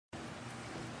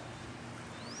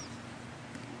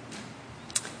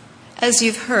As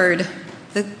you've heard,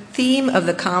 the theme of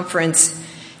the conference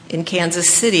in Kansas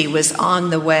City was on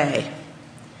the way.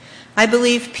 I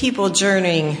believe people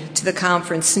journeying to the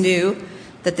conference knew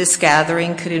that this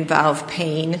gathering could involve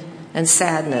pain and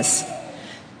sadness,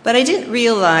 but I didn't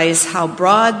realize how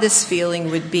broad this feeling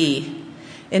would be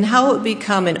and how it would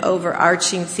become an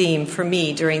overarching theme for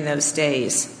me during those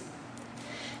days.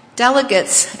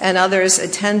 Delegates and others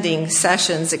attending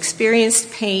sessions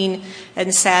experienced pain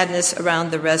and sadness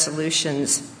around the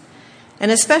resolutions,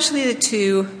 and especially the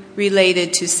two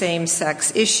related to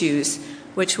same-sex issues,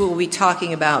 which we'll be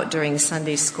talking about during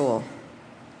Sunday school.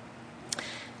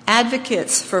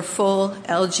 Advocates for full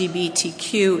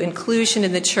LGBTQ inclusion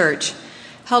in the church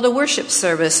held a worship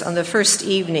service on the first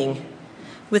evening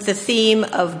with the theme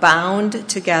of Bound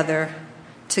Together,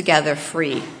 Together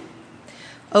Free.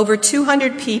 Over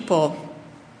 200 people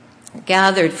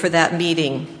gathered for that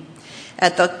meeting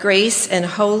at the Grace and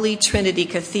Holy Trinity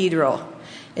Cathedral,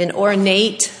 an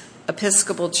ornate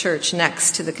Episcopal church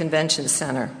next to the convention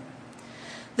center.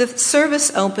 The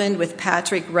service opened with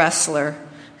Patrick Ressler,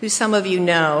 who some of you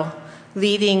know,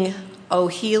 leading O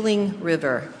Healing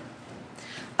River.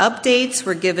 Updates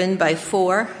were given by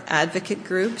 4 advocate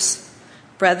groups,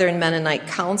 Brethren Mennonite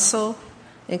Council,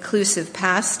 Inclusive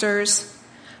Pastors,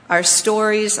 Our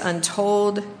Stories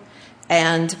Untold,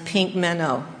 and Pink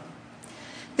Menno.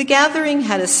 The gathering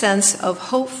had a sense of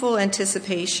hopeful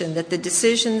anticipation that the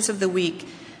decisions of the week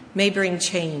may bring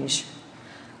change,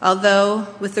 although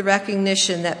with the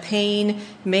recognition that pain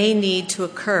may need to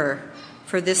occur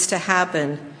for this to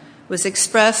happen was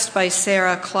expressed by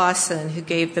Sarah Clausen, who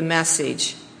gave the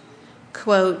message,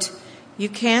 quote, "You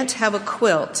can't have a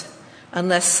quilt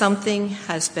unless something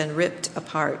has been ripped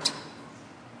apart."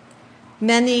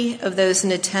 Many of those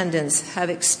in attendance have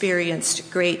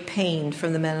experienced great pain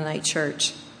from the Mennonite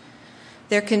Church.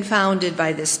 They're confounded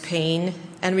by this pain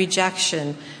and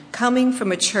rejection coming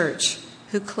from a church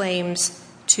who claims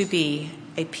to be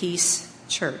a peace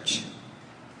church.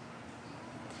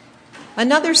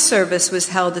 Another service was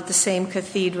held at the same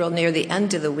cathedral near the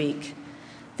end of the week,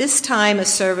 this time a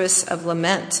service of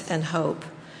lament and hope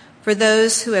for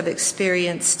those who have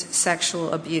experienced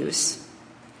sexual abuse.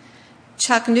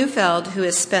 Chuck Neufeld, who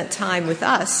has spent time with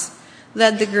us,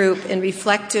 led the group in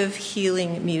reflective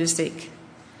healing music.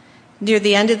 Near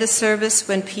the end of the service,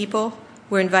 when people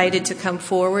were invited to come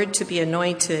forward to be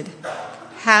anointed,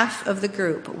 half of the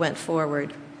group went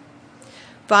forward.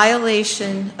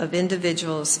 Violation of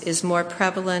individuals is more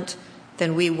prevalent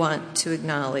than we want to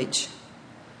acknowledge.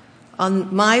 On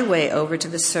my way over to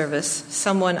the service,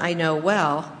 someone I know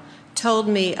well told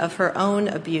me of her own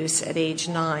abuse at age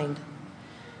 9.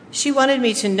 She wanted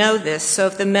me to know this, so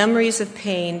if the memories of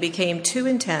pain became too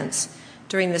intense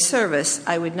during the service,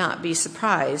 I would not be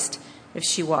surprised if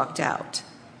she walked out.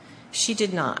 She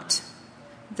did not.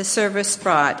 The service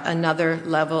brought another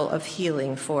level of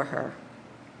healing for her.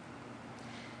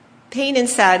 Pain and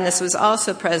sadness was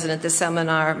also present at the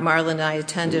seminar Marlin and I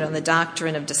attended on the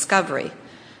doctrine of discovery.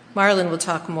 Marlin will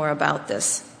talk more about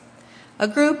this. A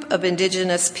group of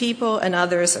indigenous people and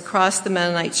others across the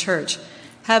Mennonite Church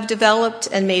have developed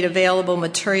and made available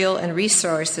material and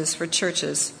resources for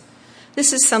churches.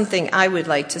 This is something I would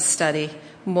like to study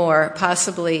more,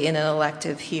 possibly in an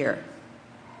elective here.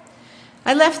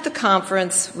 I left the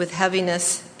conference with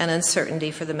heaviness and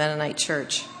uncertainty for the Mennonite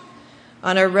Church.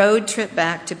 On our road trip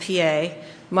back to PA,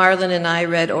 Marlin and I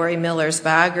read Ori Miller's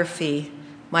biography,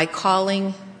 My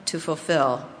Calling to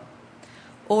Fulfill.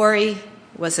 Ori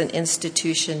was an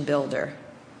institution builder.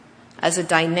 As a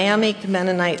dynamic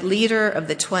Mennonite leader of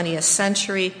the 20th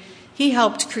century, he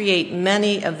helped create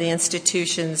many of the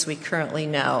institutions we currently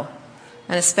know,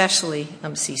 and especially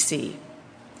MCC.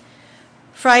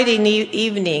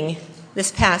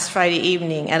 This past Friday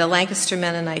evening, at a Lancaster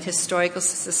Mennonite Historical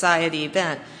Society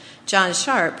event, John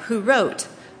Sharp, who wrote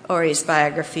Ori's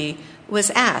biography, was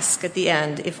asked at the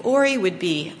end if Ori would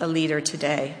be a leader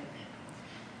today.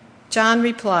 John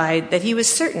replied that he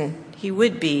was certain he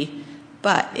would be,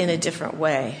 but in a different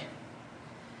way.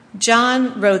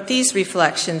 John wrote these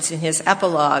reflections in his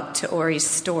epilogue to Ori's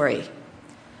story.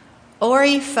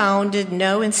 Ori founded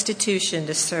no institution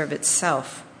to serve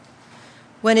itself.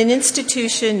 When an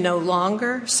institution no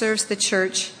longer serves the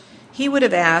church, he would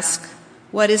have asked,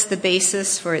 what is the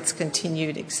basis for its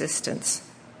continued existence?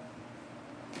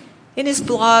 In his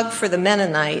blog for the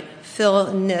Mennonite,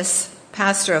 Phil Niss,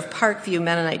 pastor of Parkview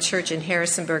Mennonite Church in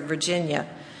Harrisonburg, Virginia,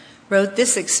 wrote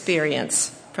this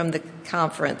experience from the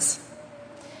conference.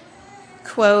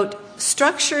 Quote,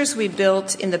 "Structures we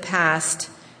built in the past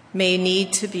may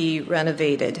need to be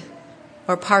renovated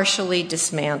or partially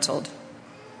dismantled.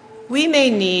 we may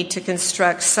need to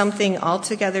construct something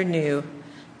altogether new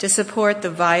to support the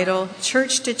vital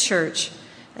church-to-church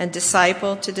and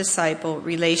disciple-to-disciple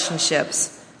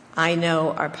relationships I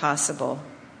know are possible."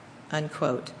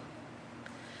 Unquote.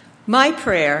 My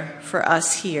prayer for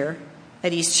us here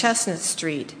at East Chestnut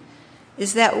Street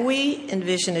is that we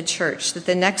envision a church that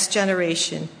the next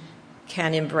generation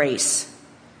can embrace,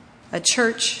 a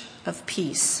church of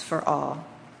peace for all.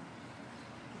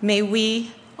 May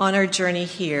we, on our journey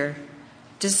here,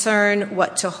 discern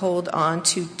what to hold on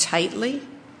to tightly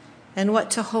and what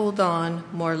to hold on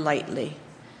more lightly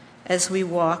as we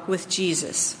walk with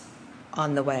Jesus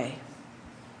on the way.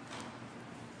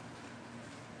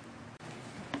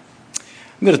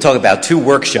 I'm going to talk about two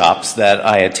workshops that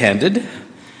I attended.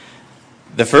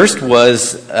 The first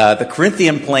was the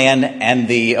Corinthian Plan and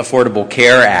the Affordable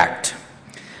Care Act.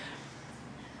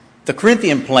 The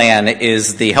Corinthian Plan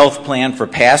is the health plan for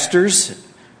pastors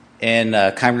in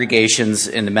congregations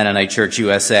in the Mennonite Church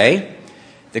USA.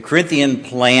 The Corinthian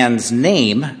Plan's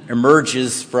name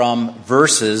emerges from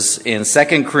verses in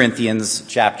 2 Corinthians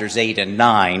chapters 8 and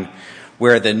 9,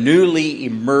 where the newly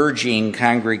emerging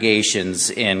congregations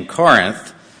in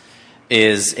Corinth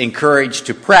is encouraged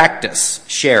to practice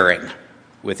sharing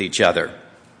with each other.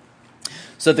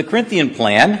 So the Corinthian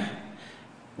Plan,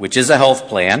 which is a health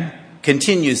plan,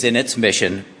 continues in its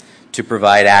mission to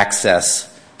provide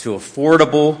access to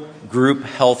affordable group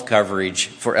health coverage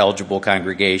for eligible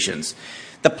congregations.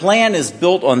 The plan is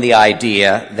built on the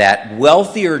idea that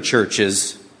wealthier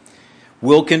churches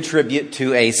will contribute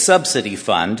to a subsidy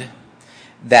fund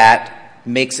that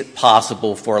makes it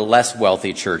possible for less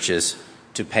wealthy churches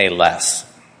to pay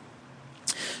less.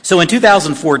 So in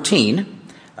 2014,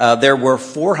 there were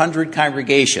 400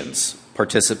 congregations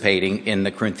participating in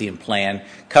the Corinthian Plan,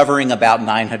 covering about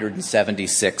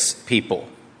 976 people.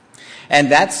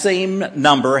 And that same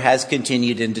number has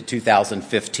continued into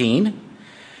 2015.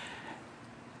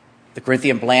 The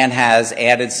Corinthian Plan has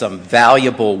added some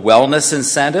valuable wellness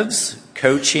incentives,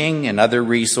 coaching, and other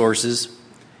resources.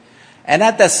 And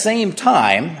at the same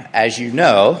time, as you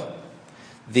know,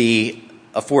 the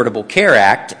Affordable Care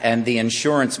Act and the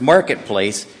insurance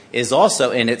marketplace is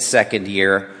also in its second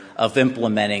year of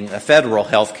implementing a federal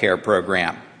health care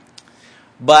program.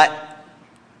 But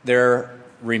there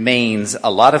remains a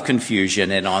lot of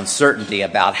confusion and uncertainty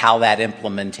about how that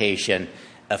implementation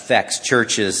affects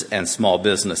churches and small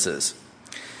businesses.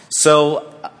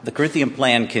 So the Corinthian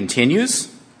Plan continues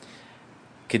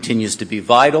to be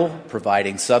vital,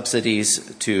 providing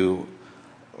subsidies to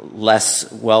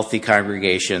less wealthy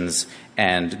congregations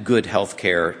and good health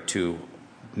care to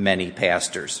many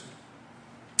pastors.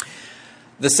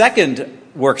 The second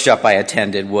workshop I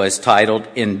attended was titled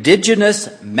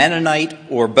Indigenous, Mennonite,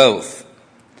 or Both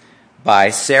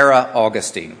by Sarah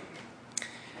Augustine.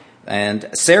 And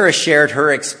Sarah shared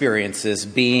her experiences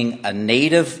being a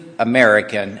Native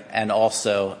American and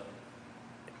also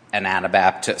an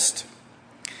Anabaptist.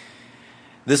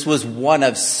 This was one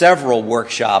of several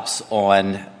workshops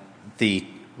on the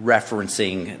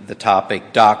referencing the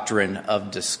topic doctrine of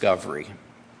discovery.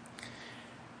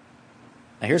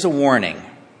 Now here's a warning.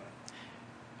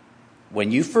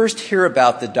 When you first hear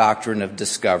about the doctrine of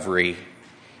discovery,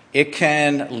 it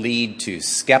can lead to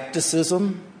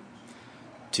skepticism,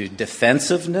 to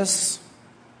defensiveness,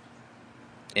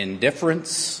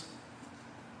 indifference,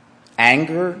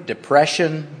 anger,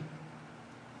 depression,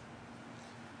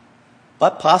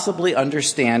 but possibly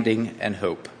understanding and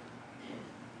hope.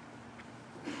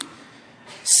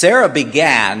 Sarah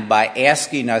began by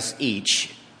asking us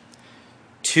each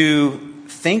to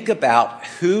think about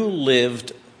who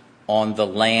lived on the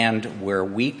land where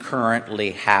we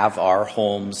currently have our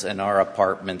homes and our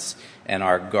apartments and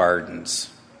our gardens.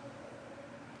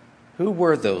 Who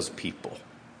were those people?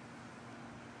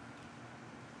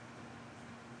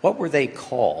 What were they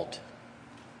called?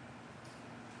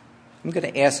 I'm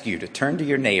going to ask you to turn to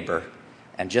your neighbor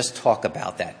and just talk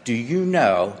about that. Do you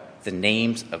know the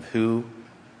names of who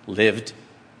lived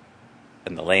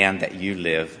in the land that you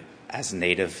live as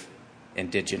Native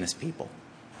Indigenous people?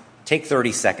 Take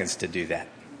 30 seconds to do that.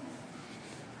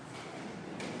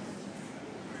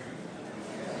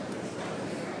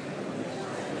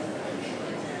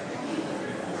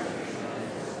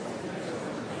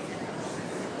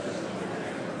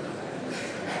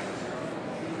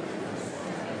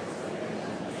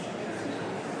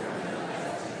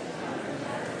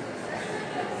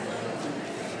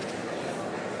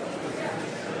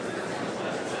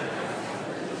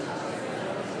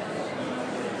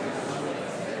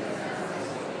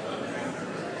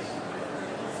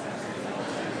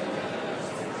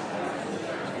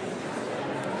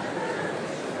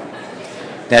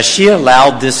 Now, she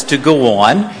allowed this to go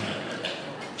on.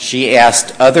 She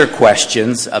asked other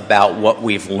questions about what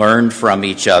we've learned from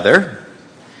each other.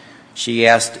 She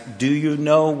asked, "Do you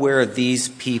know where these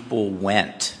people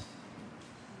went?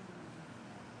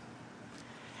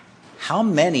 How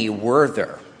many were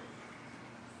there?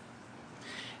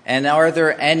 And are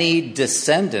there any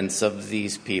descendants of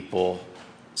these people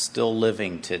still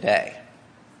living today?"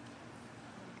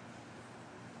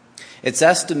 It's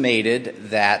estimated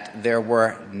that there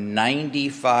were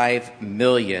 95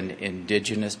 million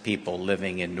indigenous people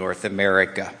living in North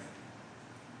America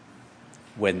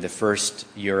when the first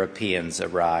Europeans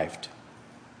arrived.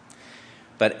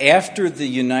 But after the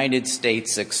United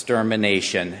States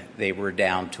extermination, they were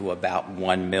down to about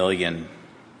 1 million.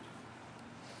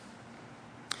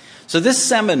 So this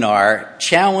seminar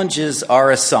challenges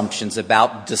our assumptions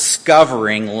about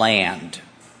discovering land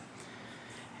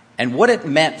and what it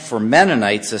meant for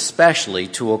Mennonites especially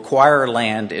to acquire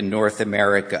land in North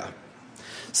America.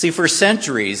 See, for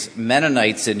centuries,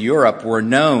 Mennonites in Europe were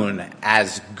known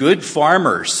as good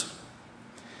farmers,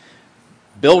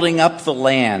 building up the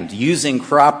land, using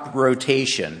crop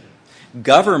rotation.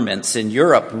 Governments in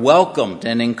Europe welcomed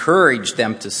and encouraged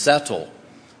them to settle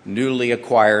newly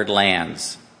acquired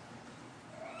lands.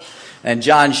 And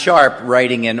John Sharp,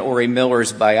 writing in Ori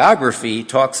Miller's biography,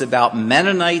 talks about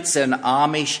Mennonites and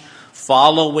Amish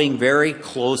following very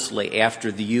closely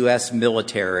after the U.S.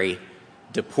 military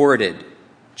deported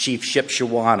Chief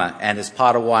Shipshewana and his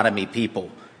Potawatomi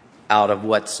people out of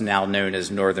what's now known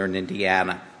as northern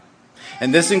Indiana.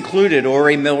 And this included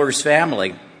Ori Miller's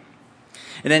family.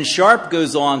 And then Sharp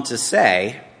goes on to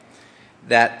say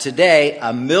that today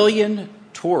 1 million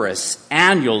tourists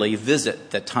annually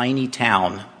visit the tiny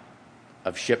town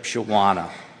of Shipshewana,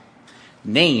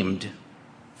 named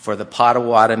for the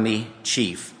Potawatomi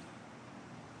chief.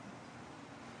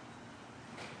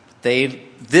 They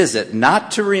visit not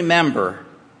to remember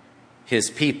his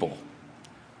people,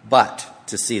 but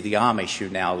to see the Amish who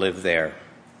now live there.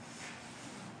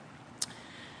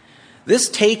 This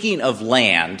taking of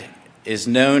land is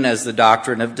known as the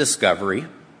doctrine of discovery,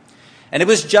 and it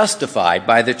was justified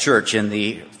by the church in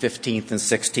the 15th and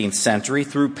 16th century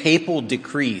through papal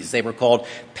decrees. They were called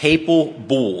papal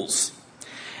bulls.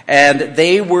 And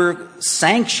they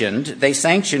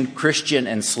sanctioned Christian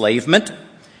enslavement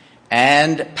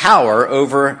and power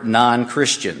over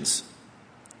non-Christians.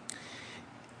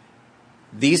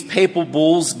 These papal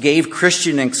bulls gave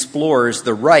Christian explorers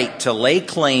the right to lay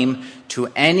claim to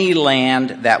any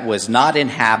land that was not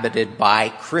inhabited by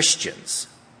Christians,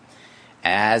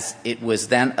 as it was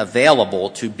then available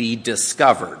to be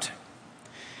discovered.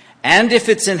 And if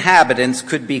its inhabitants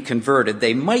could be converted,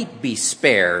 they might be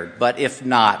spared, but if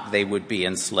not, they would be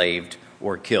enslaved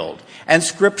or killed. And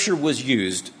Scripture was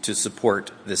used to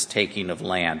support this taking of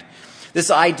land.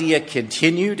 This idea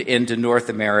continued into North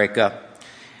America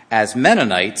as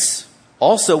Mennonites,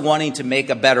 also wanting to make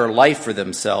a better life for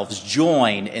themselves,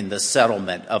 join in the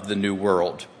settlement of the New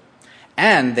World.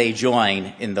 And they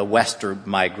join in the westward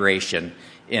migration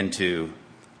into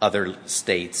other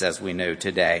states as we know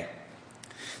today.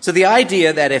 So the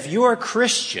idea that if you are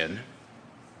Christian,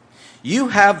 you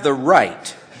have the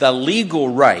right, the legal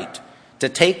right, to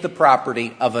take the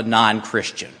property of a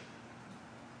non-Christian.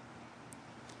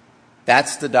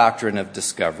 That's the doctrine of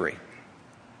discovery.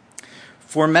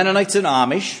 For Mennonites and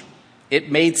Amish,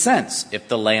 it made sense. If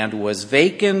the land was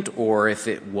vacant or if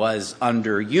it was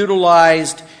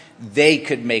underutilized, they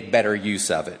could make better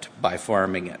use of it by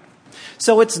farming it.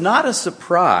 So it's not a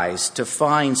surprise to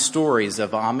find stories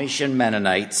of Amish and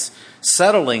Mennonites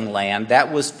settling land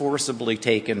that was forcibly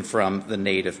taken from the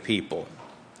native people.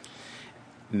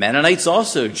 Mennonites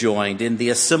also joined in the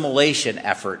assimilation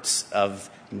efforts of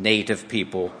native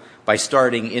people by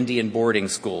starting Indian boarding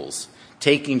schools,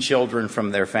 taking children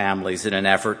from their families in an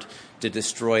effort to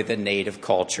destroy the native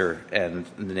culture and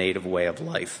the native way of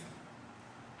life.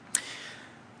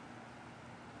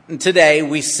 And today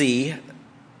we see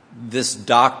this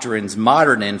doctrine's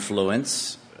modern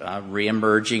influence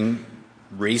reemerging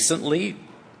recently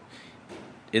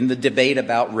in the debate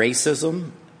about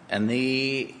racism and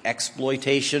the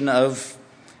exploitation of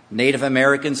Native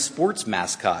American sports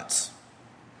mascots.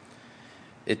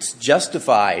 It's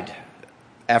justified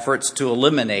efforts to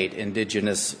eliminate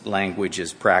indigenous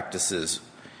languages, practices,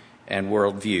 and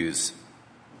worldviews.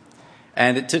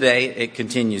 And today it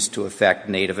continues to affect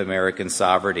Native American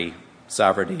sovereignty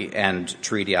and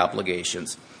treaty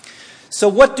obligations. So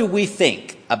what do we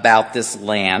think about this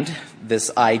land,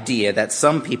 this idea that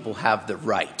some people have the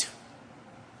right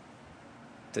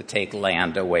to take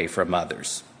land away from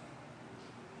others?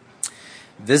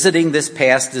 Visiting this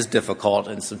past is difficult,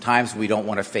 and sometimes we don't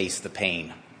want to face the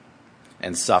pain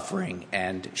and suffering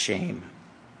and shame.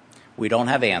 We don't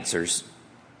have answers,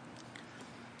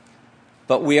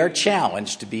 but we are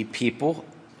challenged to be people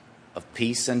of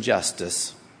peace and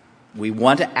justice. We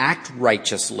want to act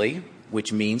righteously,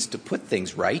 which means to put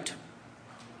things right.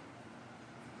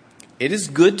 It is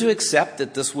good to accept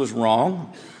that this was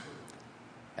wrong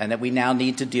and that we now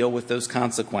need to deal with those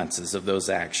consequences of those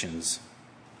actions.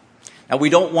 Now, we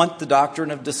don't want the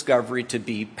doctrine of discovery to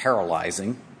be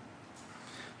paralyzing,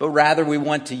 but rather we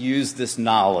want to use this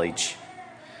knowledge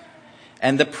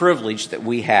and the privilege that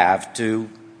we have to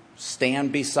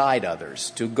stand beside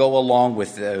others, to go along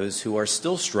with those who are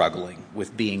still struggling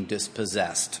with being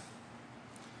dispossessed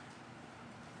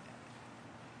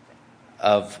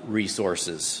of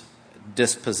resources,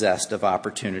 dispossessed of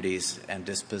opportunities, and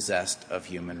dispossessed of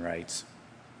human rights.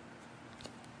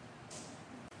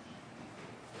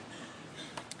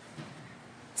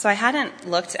 So I hadn't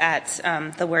looked at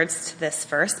the words to this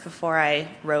verse before I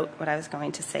wrote what I was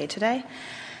going to say today.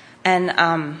 And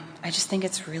I just think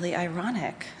it's really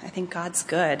ironic. I think God's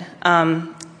good.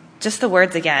 Just the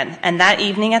words again. And that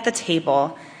evening at the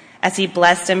table, as he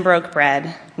blessed and broke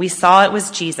bread, we saw it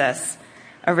was Jesus,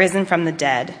 arisen from the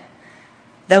dead.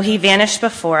 Though he vanished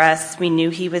before us, we knew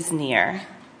he was near,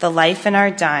 the life in our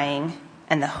dying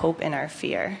and the hope in our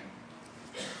fear.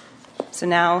 So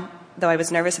now, though I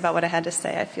was nervous about what I had to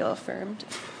say, I feel affirmed.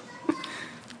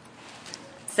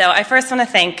 So I first want to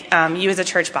thank you as a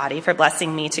church body for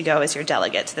blessing me to go as your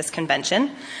delegate to this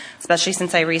convention, especially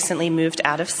since I recently moved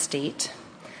out of state,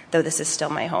 though this is still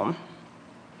my home.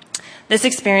 This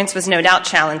experience was no doubt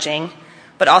challenging,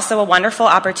 but also a wonderful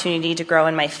opportunity to grow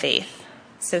in my faith.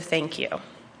 So thank you.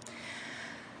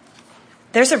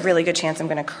 There's a really good chance I'm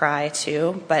going to cry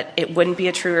too, but it wouldn't be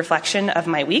a true reflection of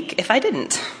my week if I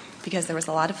didn't, because there was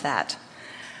a lot of that.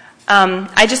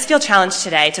 I just feel challenged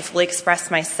today to fully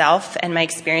express myself and my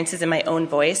experiences in my own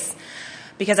voice,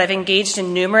 because I've engaged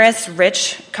in numerous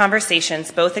rich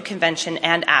conversations, both at convention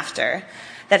and after,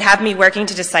 that have me working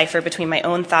to decipher between my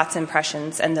own thoughts and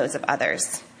impressions and those of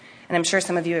others. And I'm sure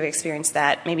some of you have experienced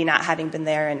that, maybe not having been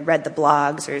there and read the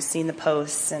blogs or seen the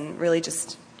posts, and really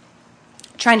just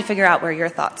trying to figure out where your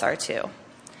thoughts are too.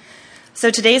 So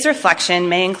today's reflection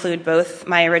may include both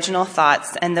my original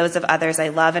thoughts and those of others I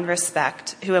love and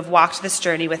respect who have walked this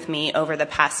journey with me over the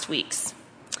past weeks.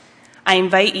 I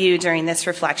invite you during this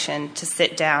reflection to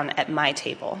sit down at my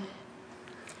table.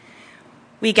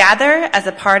 We gather as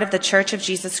a part of the Church of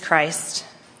Jesus Christ,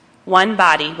 one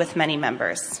body with many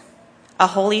members, a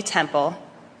holy temple,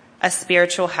 a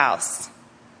spiritual house,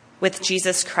 with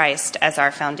Jesus Christ as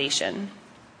our foundation.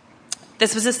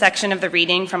 This was a section of the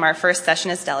reading from our first session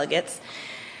as delegates.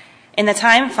 In the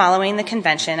time following the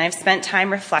convention, I've spent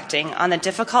time reflecting on the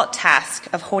difficult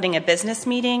task of holding a business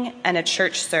meeting and a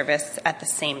church service at the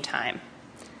same time.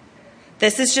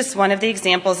 This is just one of the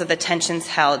examples of the tensions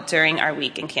held during our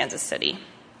week in Kansas City.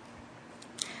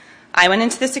 I went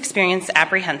into this experience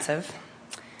apprehensive.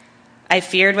 I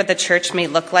feared what the church may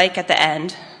look like at the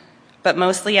end, but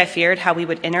mostly I feared how we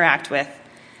would interact with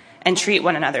and treat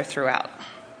one another throughout.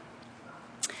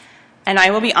 And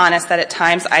I will be honest that at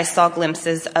times I saw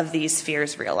glimpses of these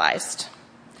fears realized.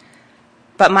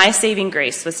 But my saving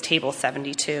grace was Table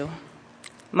 72,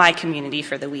 my community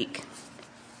for the week.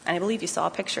 And I believe you saw a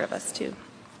picture of us too.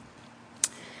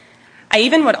 I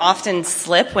even would often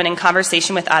slip when in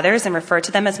conversation with others and refer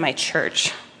to them as my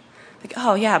church. Like,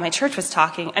 oh yeah, my church was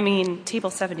talking. Table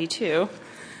 72.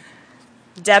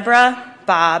 Deborah,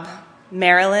 Bob,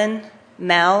 Marilyn,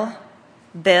 Mel,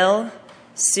 Bill,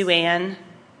 Sue Ann,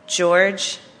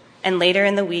 George, and later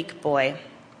in the week, Boy.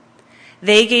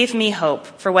 They gave me hope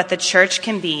for what the church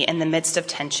can be in the midst of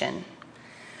tension.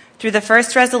 Through the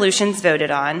first resolutions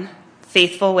voted on,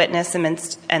 Faithful Witness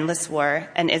Amidst Endless War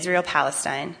and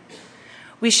Israel-Palestine,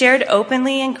 we shared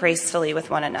openly and gracefully with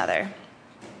one another.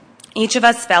 Each of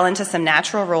us fell into some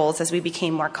natural roles as we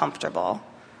became more comfortable.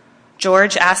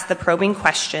 George asked the probing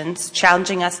questions,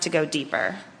 challenging us to go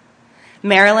deeper.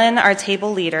 Marilyn, our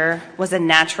table leader, was a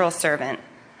natural servant,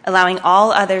 allowing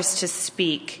all others to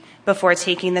speak before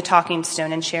taking the talking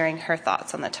stone and sharing her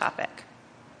thoughts on the topic.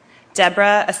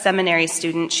 Deborah, a seminary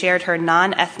student, shared her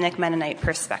non-ethnic Mennonite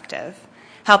perspective,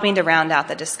 helping to round out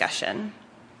the discussion.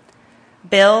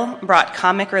 Bill brought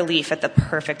comic relief at the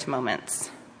perfect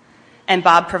moments, and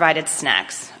Bob provided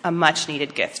snacks, a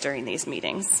much-needed gift during these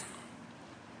meetings.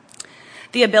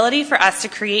 The ability for us to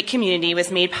create community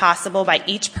was made possible by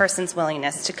each person's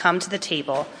willingness to come to the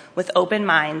table with open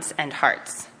minds and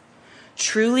hearts,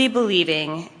 truly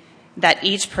believing that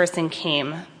each person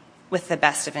came with the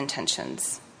best of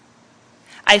intentions.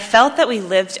 I felt that we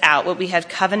lived out what we had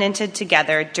covenanted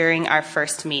together during our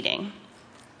first meeting: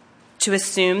 to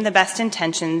assume the best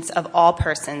intentions of all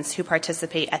persons who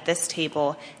participate at this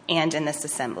table and in this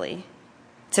assembly,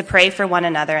 to pray for one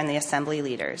another and the assembly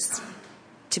leaders,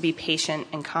 to be patient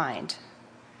and kind,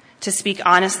 to speak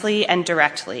honestly and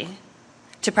directly,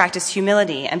 to practice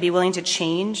humility and be willing to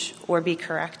change or be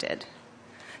corrected,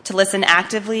 to listen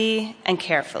actively and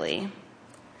carefully,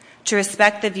 to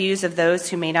respect the views of those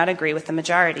who may not agree with the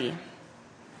majority,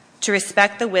 to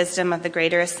respect the wisdom of the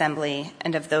greater assembly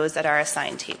and of those at our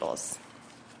assigned tables.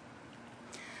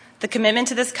 The commitment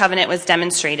to this covenant was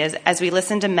demonstrated as we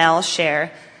listened to Mel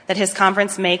share that his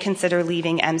conference may consider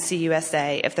leaving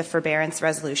MCUSA if the forbearance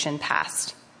resolution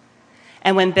passed,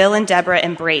 and when Bill and Deborah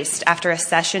embraced after a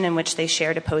session in which they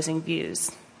shared opposing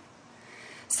views.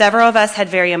 Several of us had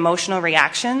very emotional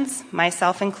reactions,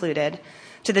 myself included,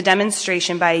 to the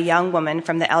demonstration by a young woman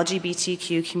from the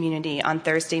LGBTQ community on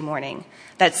Thursday morning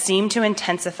that seemed to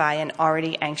intensify an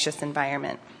already anxious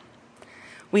environment.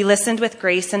 We listened with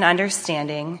grace and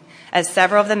understanding as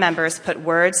several of the members put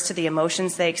words to the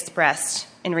emotions they expressed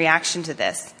in reaction to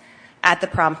this at the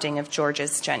prompting of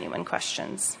George's genuine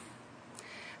questions.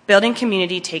 Building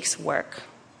community takes work,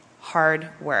 hard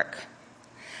work,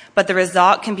 but the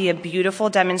result can be a beautiful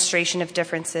demonstration of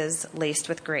differences laced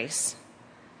with grace,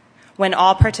 when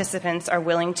all participants are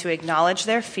willing to acknowledge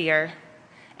their fear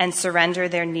and surrender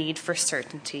their need for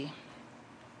certainty.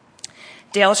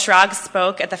 Dale Schrag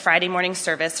spoke at the Friday morning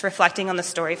service reflecting on the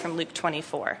story from Luke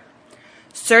 24.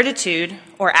 Certitude,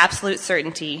 or absolute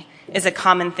certainty, is a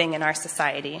common thing in our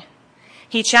society.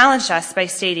 He challenged us by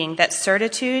stating that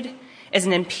certitude is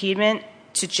an impediment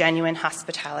to genuine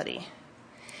hospitality.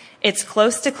 It's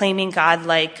close to claiming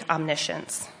God-like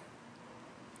omniscience.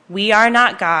 We are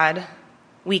not God.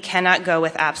 We cannot go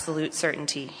with absolute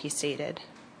certainty, he stated.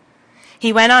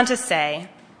 He went on to say,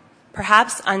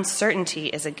 perhaps uncertainty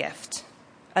is a gift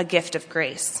of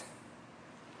grace.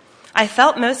 I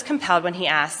felt most compelled when he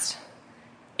asked,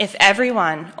 if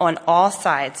everyone on all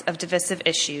sides of divisive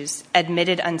issues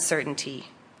admitted uncertainty,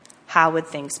 how would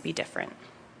things be different?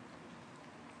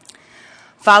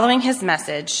 Following his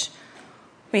message,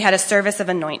 we had a service of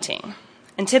anointing.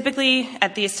 And typically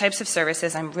at these types of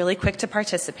services, I'm really quick to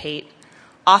participate,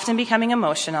 often becoming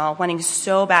emotional, wanting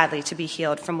so badly to be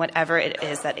healed from whatever it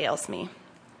is that ails me.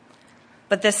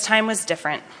 But this time was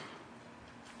different.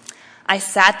 I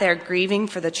sat there grieving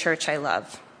for the church I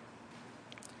love.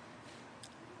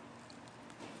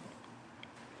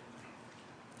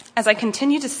 As I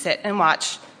continued to sit and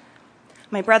watch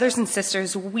my brothers and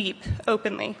sisters weep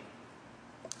openly,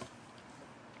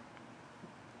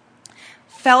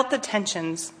 felt the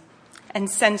tensions, and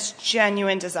sensed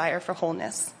genuine desire for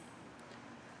wholeness,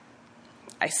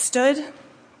 I stood,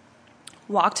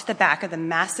 walked to the back of the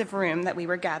massive room that we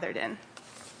were gathered in.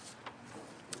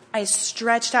 I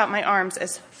stretched out my arms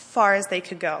as far as they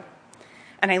could go,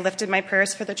 and I lifted my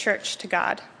prayers for the church to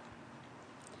God.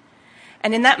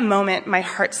 And in that moment, my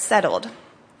heart settled,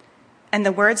 and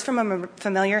the words from a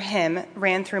familiar hymn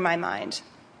ran through my mind.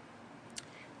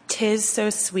 'Tis so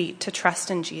sweet to trust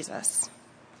in Jesus.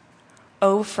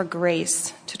 Oh, for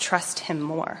grace to trust him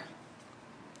more.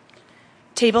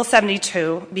 Table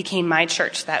 72 became my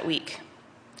church that week.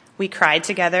 We cried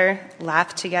together,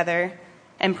 laughed together,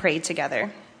 and prayed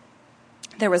together.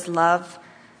 There was love,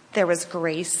 there was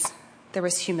grace, there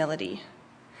was humility.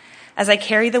 As I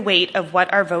carry the weight of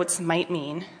what our votes might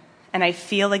mean, and I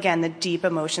feel again the deep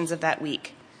emotions of that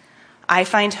week, I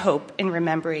find hope in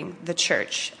remembering the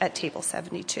church at Table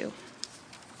 72.